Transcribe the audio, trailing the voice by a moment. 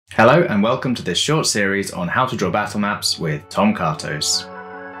Hello and welcome to this short series on how to draw battle maps with Tom Kartos.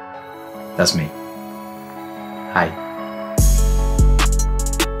 That's me. Hi.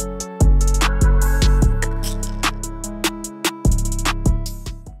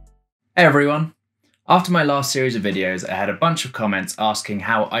 Hey everyone! After my last series of videos, I had a bunch of comments asking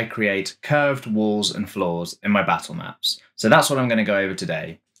how I create curved walls and floors in my battle maps. So that's what I'm going to go over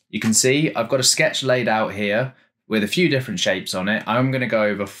today. You can see I've got a sketch laid out here with a few different shapes on it. I'm going to go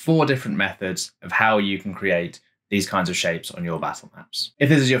over 4 different methods of how you can create these kinds of shapes on your battle maps. If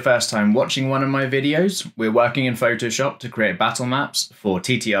this is your first time watching one of my videos, we're working in Photoshop to create battle maps for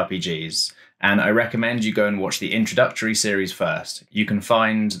TTRPGs, and I recommend you go and watch the introductory series first. You can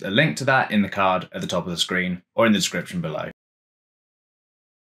find a link to that in the card at the top of the screen or in the description below.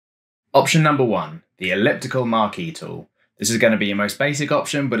 Option number 1, the elliptical marquee tool. This is going to be your most basic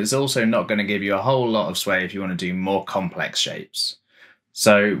option, but it's also not going to give you a whole lot of sway if you want to do more complex shapes.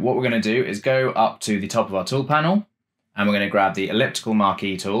 So what we're going to do is go up to the top of our tool panel, and we're going to grab the elliptical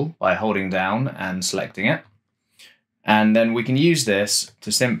marquee tool by holding down and selecting it. And then we can use this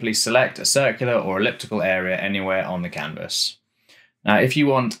to simply select a circular or elliptical area anywhere on the canvas. Now, if you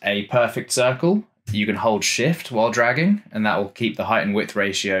want a perfect circle, you can hold Shift while dragging, and that will keep the height and width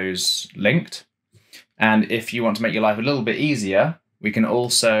ratios linked. And if you want to make your life a little bit easier, we can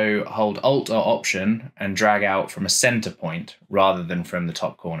also hold Alt or Option and drag out from a center point rather than from the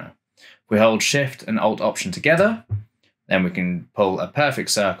top corner. If we hold Shift and Alt Option together, then we can pull a perfect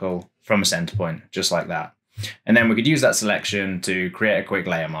circle from a center point, just like that. And then we could use that selection to create a quick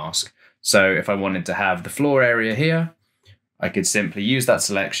layer mask. So if I wanted to have the floor area here, I could simply use that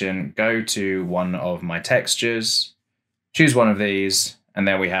selection, go to one of my textures, choose one of these, and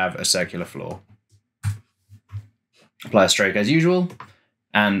there we have a circular floor. Apply a stroke as usual,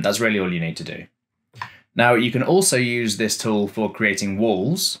 and that's really all you need to do. Now you can also use this tool for creating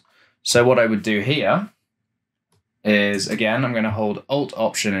walls. So what I would do here is, again, I'm going to hold Alt,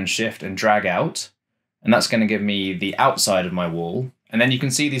 Option and Shift and drag out, and that's going to give me the outside of my wall. And then you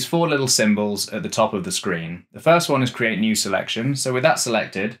can see these 4 little symbols at the top of the screen. The first one is create new selection. So with that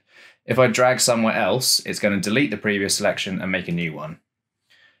selected, if I drag somewhere else, it's going to delete the previous selection and make a new one.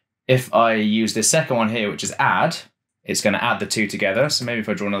 If I use this second one here, which is add, it's going to add the 2 together. So maybe if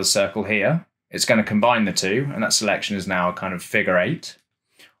I draw another circle here, it's going to combine the 2, and that selection is now a kind of figure 8.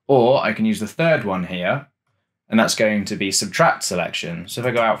 Or I can use the third one here, and that's going to be subtract selection. So if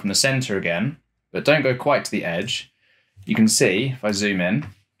I go out from the center again, but don't go quite to the edge, you can see, if I zoom in,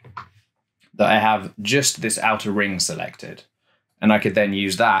 that I have just this outer ring selected. And I could then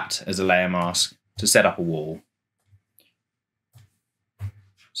use that as a layer mask to set up a wall.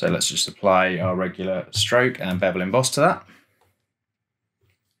 So let's just apply our regular stroke and bevel emboss to that.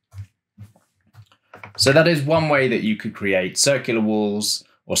 So that is one way that you could create circular walls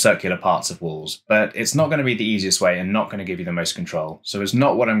or circular parts of walls, but it's not going to be the easiest way and not going to give you the most control. So it's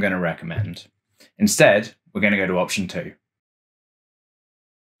not what I'm going to recommend. Instead, we're going to go to option 2.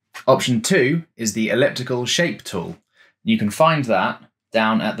 Option 2 is the elliptical shape tool. You can find that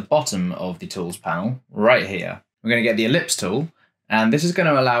down at the bottom of the tools panel right here. We're going to get the ellipse tool, and this is going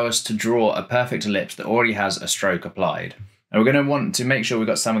to allow us to draw a perfect ellipse that already has a stroke applied. And we're going to want to make sure we've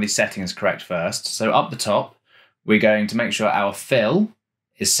got some of these settings correct first. So up the top, we're going to make sure our fill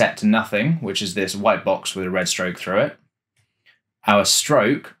is set to nothing, which is this white box with a red stroke through it. Our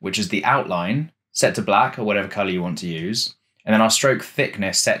stroke, which is the outline, set to black or whatever color you want to use. And then our stroke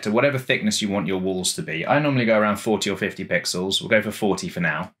thickness set to whatever thickness you want your walls to be. I normally go around 40 or 50 pixels. We'll go for 40 for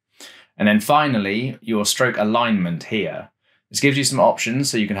now. And then finally, your stroke alignment here. This gives you some options,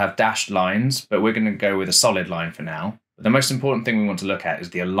 so you can have dashed lines, but we're going to go with a solid line for now. But the most important thing we want to look at is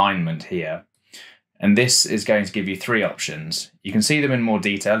the alignment here. And this is going to give you 3 options. You can see them in more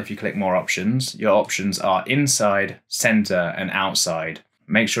detail if you click more options. Your options are inside, center, and outside.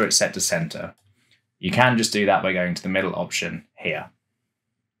 Make sure it's set to center. You can just do that by going to the middle option here.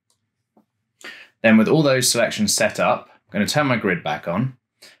 Then with all those selections set up, I'm going to turn my grid back on.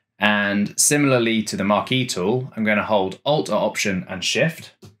 And similarly to the marquee tool, I'm going to hold Alt or Option and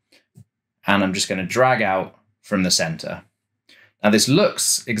Shift. And I'm just going to drag out from the center. Now this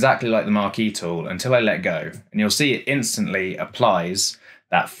looks exactly like the marquee tool until I let go. And you'll see it instantly applies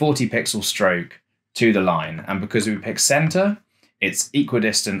that 40 pixel stroke to the line. And because we pick center, it's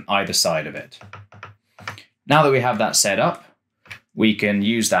equidistant either side of it. Now that we have that set up, we can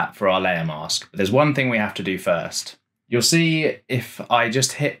use that for our layer mask. But there's one thing we have to do first. You'll see if I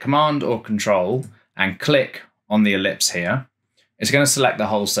just hit Command or Control and click on the ellipse here, it's going to select the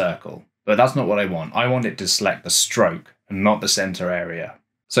whole circle. But that's not what I want. I want it to select the stroke and not the center area.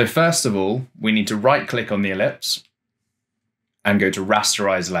 So first of all, we need to right click on the ellipse and go to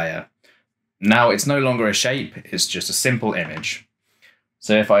rasterize layer. Now it's no longer a shape, it's just a simple image.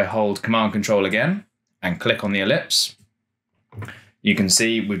 So if I hold Command Control again and click on the ellipse, you can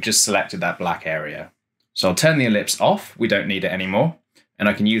see we've just selected that black area. So I'll turn the ellipse off, we don't need it anymore, and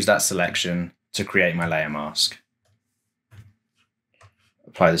I can use that selection to create my layer mask.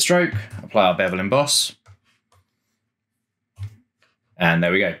 Apply the stroke, apply our bevel emboss, and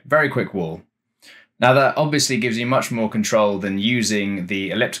there we go, very quick wall. Now that obviously gives you much more control than using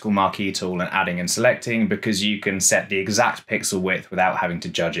the elliptical marquee tool and adding and selecting, because you can set the exact pixel width without having to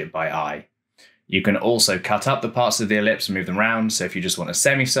judge it by eye. You can also cut up the parts of the ellipse and move them around. So if you just want a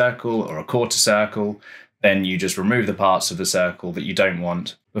semicircle or a quarter circle, then you just remove the parts of the circle that you don't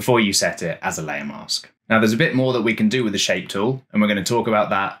want before you set it as a layer mask. Now there's a bit more that we can do with the shape tool, and we're going to talk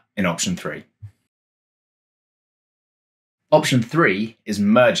about that in option 3. Option 3 is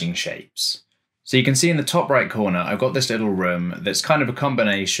merging shapes. So you can see in the top right corner, I've got this little room that's kind of a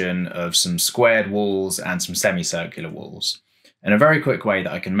combination of some squared walls and some semicircular walls. And a very quick way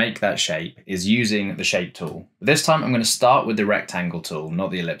that I can make that shape is using the shape tool. But this time I'm going to start with the rectangle tool,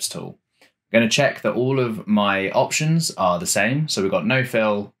 not the ellipse tool. I'm going to check that all of my options are the same. So we've got no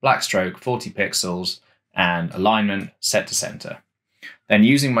fill, black stroke, 40 pixels, and alignment set to center. Then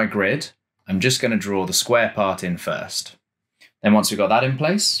using my grid, I'm just going to draw the square part in first. Then once we've got that in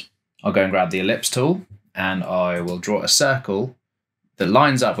place, I'll go and grab the ellipse tool and I will draw a circle that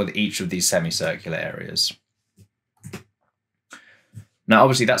lines up with each of these semicircular areas. Now,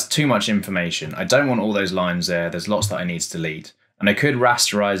 obviously that's too much information. I don't want all those lines there. There's lots that I need to delete. And I could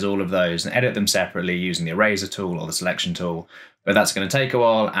rasterize all of those and edit them separately using the eraser tool or the selection tool, but that's going to take a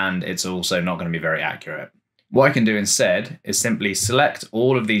while and it's also not going to be very accurate. What I can do instead is simply select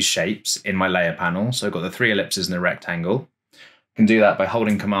all of these shapes in my layer panel. So I've got the 3 ellipses and the rectangle. I can do that by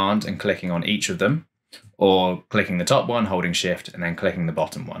holding Command and clicking on each of them, or clicking the top one, holding Shift, and then clicking the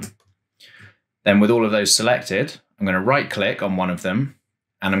bottom one. Then with all of those selected, I'm going to right click on one of them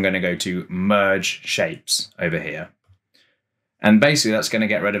and I'm going to go to Merge Shapes over here. And basically that's going to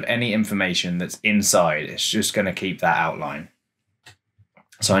get rid of any information that's inside. It's just going to keep that outline.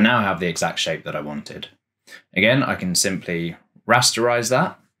 So I now have the exact shape that I wanted. Again, I can simply rasterize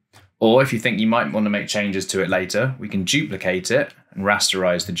that. Or if you think you might want to make changes to it later, we can duplicate it and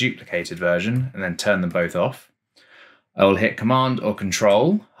rasterize the duplicated version and then turn them both off. I will hit Command or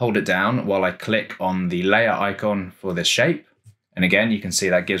Control, hold it down while I click on the layer icon for this shape. And again, you can see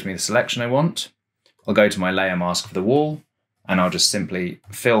that gives me the selection I want. I'll go to my layer mask for the wall and I'll just simply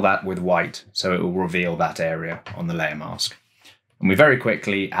fill that with white so it will reveal that area on the layer mask. And we very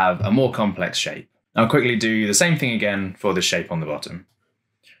quickly have a more complex shape. I'll quickly do the same thing again for the shape on the bottom.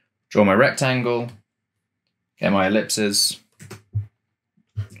 Draw my rectangle, get my ellipses,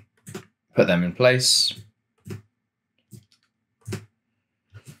 put them in place,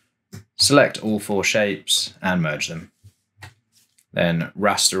 select all 4 shapes and merge them. Then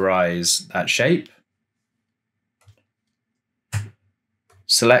rasterize that shape,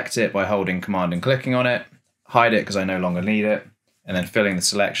 select it by holding Command and clicking on it, hide it because I no longer need it, and then filling the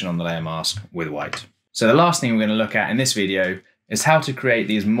selection on the layer mask with white. So the last thing we're going to look at in this video is how to create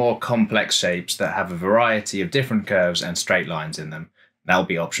these more complex shapes that have a variety of different curves and straight lines in them. That'll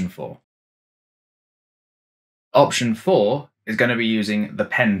be option 4. Option 4 is going to be using the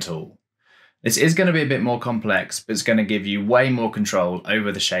pen tool. This is going to be a bit more complex, but it's going to give you way more control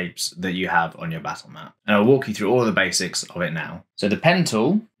over the shapes that you have on your battle map. And I'll walk you through all of the basics of it now. So the pen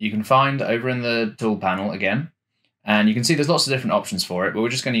tool, you can find over in the tool panel again. And you can see there's lots of different options for it, but we're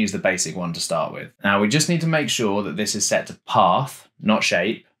just going to use the basic one to start with. Now we just need to make sure that this is set to path, not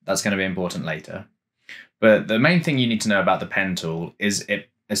shape. That's going to be important later. But the main thing you need to know about the pen tool is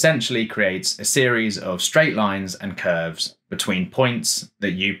it essentially creates a series of straight lines and curves between points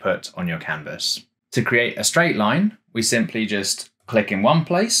that you put on your canvas. To create a straight line, we simply just click in one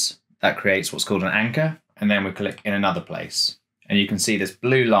place. That creates what's called an anchor, and then we click in another place. And you can see this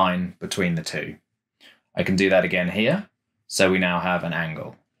blue line between the two. I can do that again here, so we now have an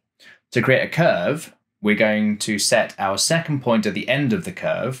angle. To create a curve, we're going to set our second point at the end of the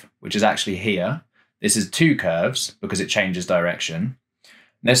curve, which is actually here. This is 2 curves because it changes direction.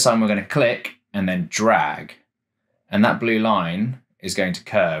 This time we're going to click and then drag, and that blue line is going to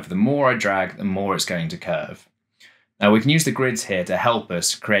curve. The more I drag, the more it's going to curve. Now we can use the grids here to help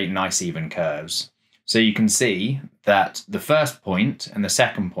us create nice even curves. So you can see that the first point and the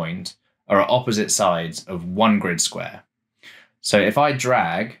second point are opposite sides of one grid square. So if I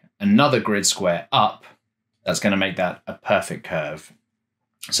drag another grid square up, that's going to make that a perfect curve.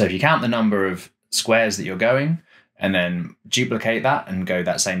 So if you count the number of squares that you're going and then duplicate that and go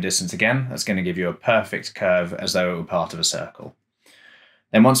that same distance again, that's going to give you a perfect curve as though it were part of a circle.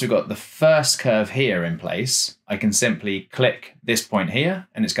 Then once we've got the first curve here in place, I can simply click this point here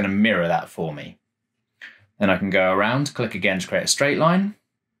and it's going to mirror that for me. Then I can go around, click again to create a straight line,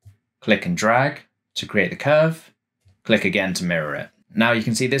 click and drag to create the curve, click again to mirror it. Now you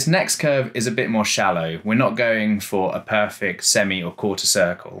can see this next curve is a bit more shallow. We're not going for a perfect semi or quarter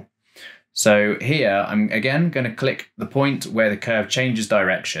circle. So here I'm again going to click the point where the curve changes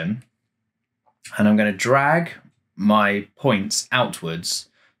direction, and I'm going to drag my points outwards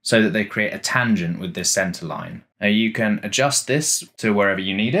so that they create a tangent with this center line. Now you can adjust this to wherever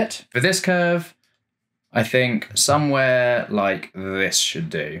you need it. For this curve, I think somewhere like this should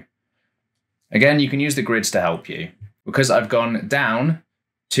do. Again, you can use the grids to help you. Because I've gone down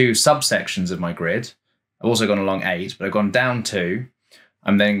 2 subsections of my grid, I've also gone along 8, but I've gone down 2,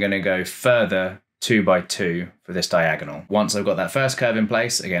 I'm then going to go further 2 by 2 for this diagonal. Once I've got that first curve in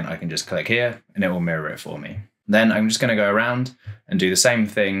place, again, I can just click here and it will mirror it for me. Then I'm just going to go around and do the same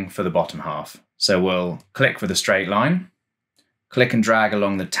thing for the bottom half. So we'll click for the straight line, click and drag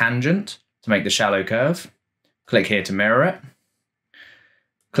along the tangent to make the shallow curve, click here to mirror it,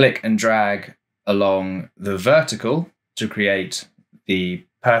 click and drag along the vertical to create the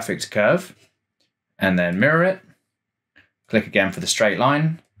perfect curve, and then mirror it, click again for the straight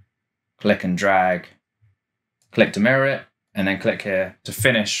line, click and drag, click to mirror it, and then click here to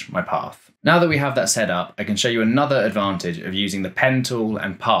finish my path. Now that we have that set up, I can show you another advantage of using the pen tool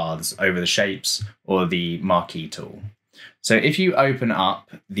and paths over the shapes or the marquee tool. So if you open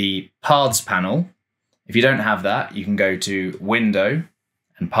up the paths panel, if you don't have that, you can go to Window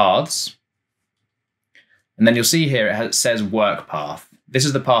and Paths, and then you'll see here it says Work Path. This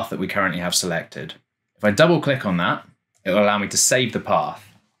is the path that we currently have selected. If I double click on that, it will allow me to save the path.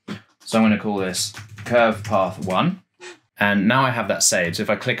 So I'm going to call this Curve Path 1. And now I have that saved. So if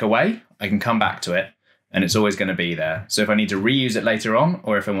I click away, I can come back to it and it's always going to be there. So if I need to reuse it later on,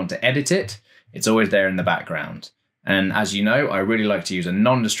 or if I want to edit it, it's always there in the background. And as you know, I really like to use a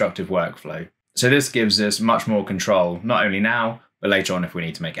non-destructive workflow. So this gives us much more control, not only now, but later on if we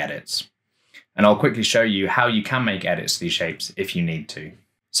need to make edits. And I'll quickly show you how you can make edits to these shapes if you need to.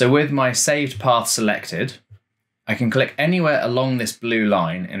 So with my saved path selected, I can click anywhere along this blue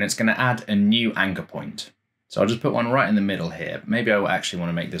line and it's going to add a new anchor point. So I'll just put one right in the middle here. Maybe I will actually want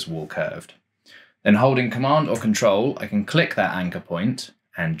to make this wall curved. Then holding Command or Control, I can click that anchor point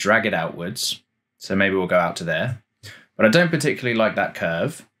and drag it outwards. So maybe we'll go out to there. But I don't particularly like that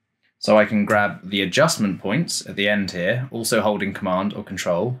curve. So I can grab the adjustment points at the end here, also holding Command or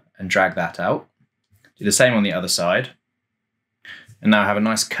Control, and drag that out. Do the same on the other side. And now I have a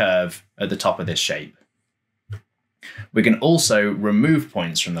nice curve at the top of this shape. We can also remove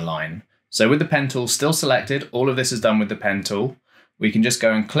points from the line. So with the pen tool still selected, all of this is done with the pen tool. We can just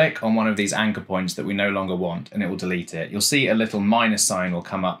go and click on one of these anchor points that we no longer want and it will delete it. You'll see a little minus sign will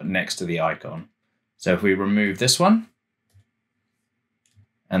come up next to the icon. So if we remove this one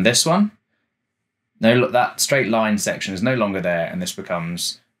and this one, that straight line section is no longer there and this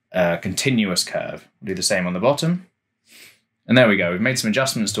becomes a continuous curve. We'll do the same on the bottom. And there we go, we've made some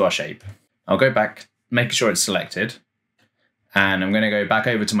adjustments to our shape. I'll go back, making sure it's selected. And I'm going to go back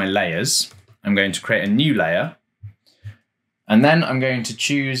over to my layers. I'm going to create a new layer. And then I'm going to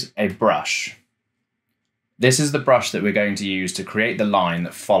choose a brush. This is the brush that we're going to use to create the line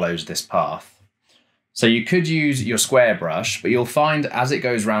that follows this path. So you could use your square brush, but you'll find as it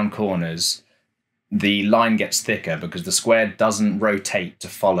goes round corners, the line gets thicker because the square doesn't rotate to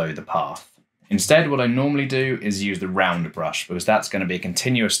follow the path. Instead, what I normally do is use the round brush because that's going to be a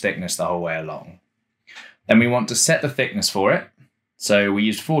continuous thickness the whole way along. Then we want to set the thickness for it. So we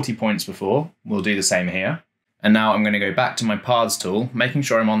used 40 points before. We'll do the same here. And now I'm going to go back to my paths tool, making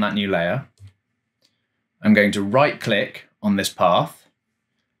sure I'm on that new layer. I'm going to right click on this path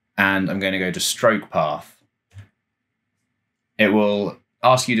and I'm going to go to stroke path. It will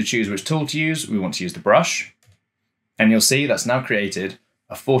ask you to choose which tool to use. We want to use the brush. And you'll see that's now created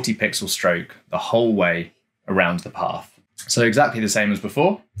a 40 pixel stroke the whole way around the path. So exactly the same as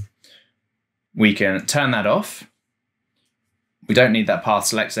before. We can turn that off. We don't need that path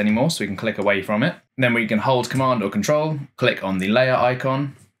selected anymore, so we can click away from it. Then we can hold Command or Control, click on the layer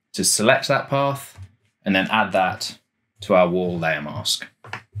icon to select that path, and then add that to our wall layer mask.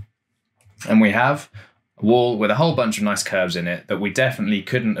 And we have a wall with a whole bunch of nice curves in it that we definitely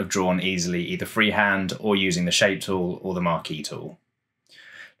couldn't have drawn easily, either freehand or using the shape tool or the marquee tool.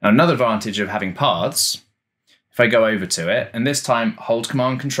 Now, another advantage of having paths, if I go over to it, and this time hold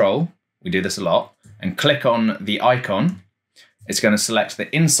Command Control, we do this a lot, and click on the icon, it's going to select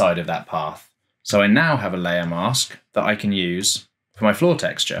the inside of that path. So I now have a layer mask that I can use for my floor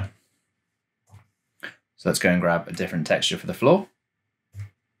texture. So let's go and grab a different texture for the floor.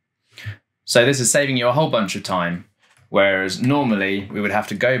 So this is saving you a whole bunch of time, whereas normally we would have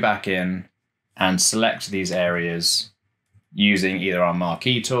to go back in and select these areas using either our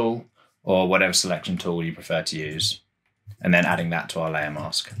marquee tool or whatever selection tool you prefer to use, and then adding that to our layer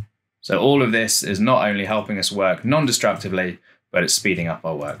mask. So all of this is not only helping us work non-destructively, but it's speeding up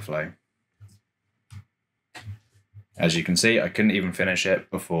our workflow. As you can see, I couldn't even finish it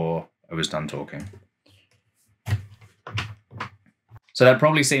before I was done talking. So that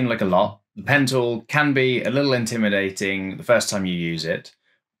probably seemed like a lot. The pen tool can be a little intimidating the first time you use it,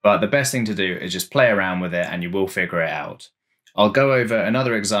 but the best thing to do is just play around with it and you will figure it out. I'll go over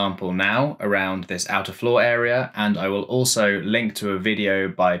another example now around this outer floor area, and I will also link to a video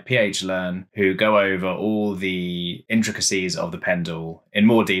by PHLearn who go over all the intricacies of the pen tool in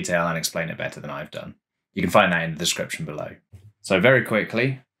more detail and explain it better than I've done. You can find that in the description below. So very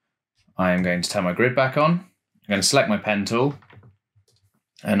quickly, I am going to turn my grid back on. I'm going to select my pen tool,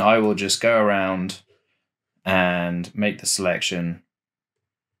 and I will just go around and make the selection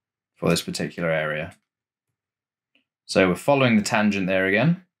for this particular area. So we're following the tangent there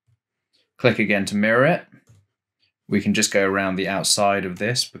again. Click again to mirror it. We can just go around the outside of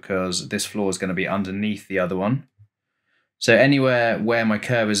this because this floor is going to be underneath the other one. So anywhere where my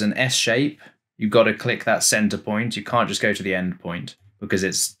curve is an S shape, you've got to click that center point. You can't just go to the end point because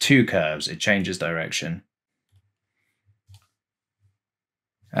it's two curves. It changes direction.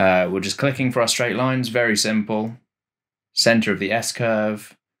 We're just clicking for our straight lines, very simple. Center of the S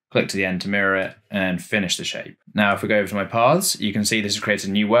curve. Click to the end to mirror it, and finish the shape. Now, if we go over to my paths, you can see this has created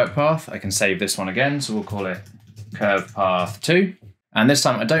a new work path. I can save this one again, so we'll call it curve path 2. And this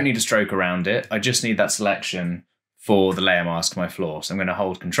time I don't need a stroke around it. I just need that selection for the layer mask of my floor. So I'm going to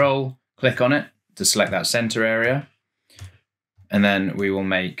hold Control, click on it to select that center area. And then we will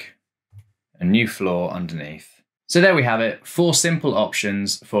make a new floor underneath. So there we have it, 4 simple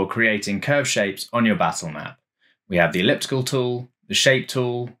options for creating curve shapes on your battle map. We have the elliptical tool, the shape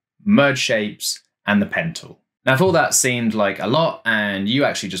tool, merge shapes, and the pen tool. Now, if all that seemed like a lot and you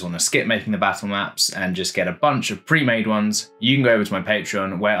actually just want to skip making the battle maps and just get a bunch of pre-made ones, you can go over to my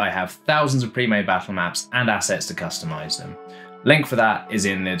Patreon where I have thousands of pre-made battle maps and assets to customize them. Link for that is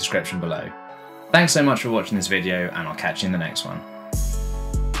in the description below. Thanks so much for watching this video, and I'll catch you in the next one.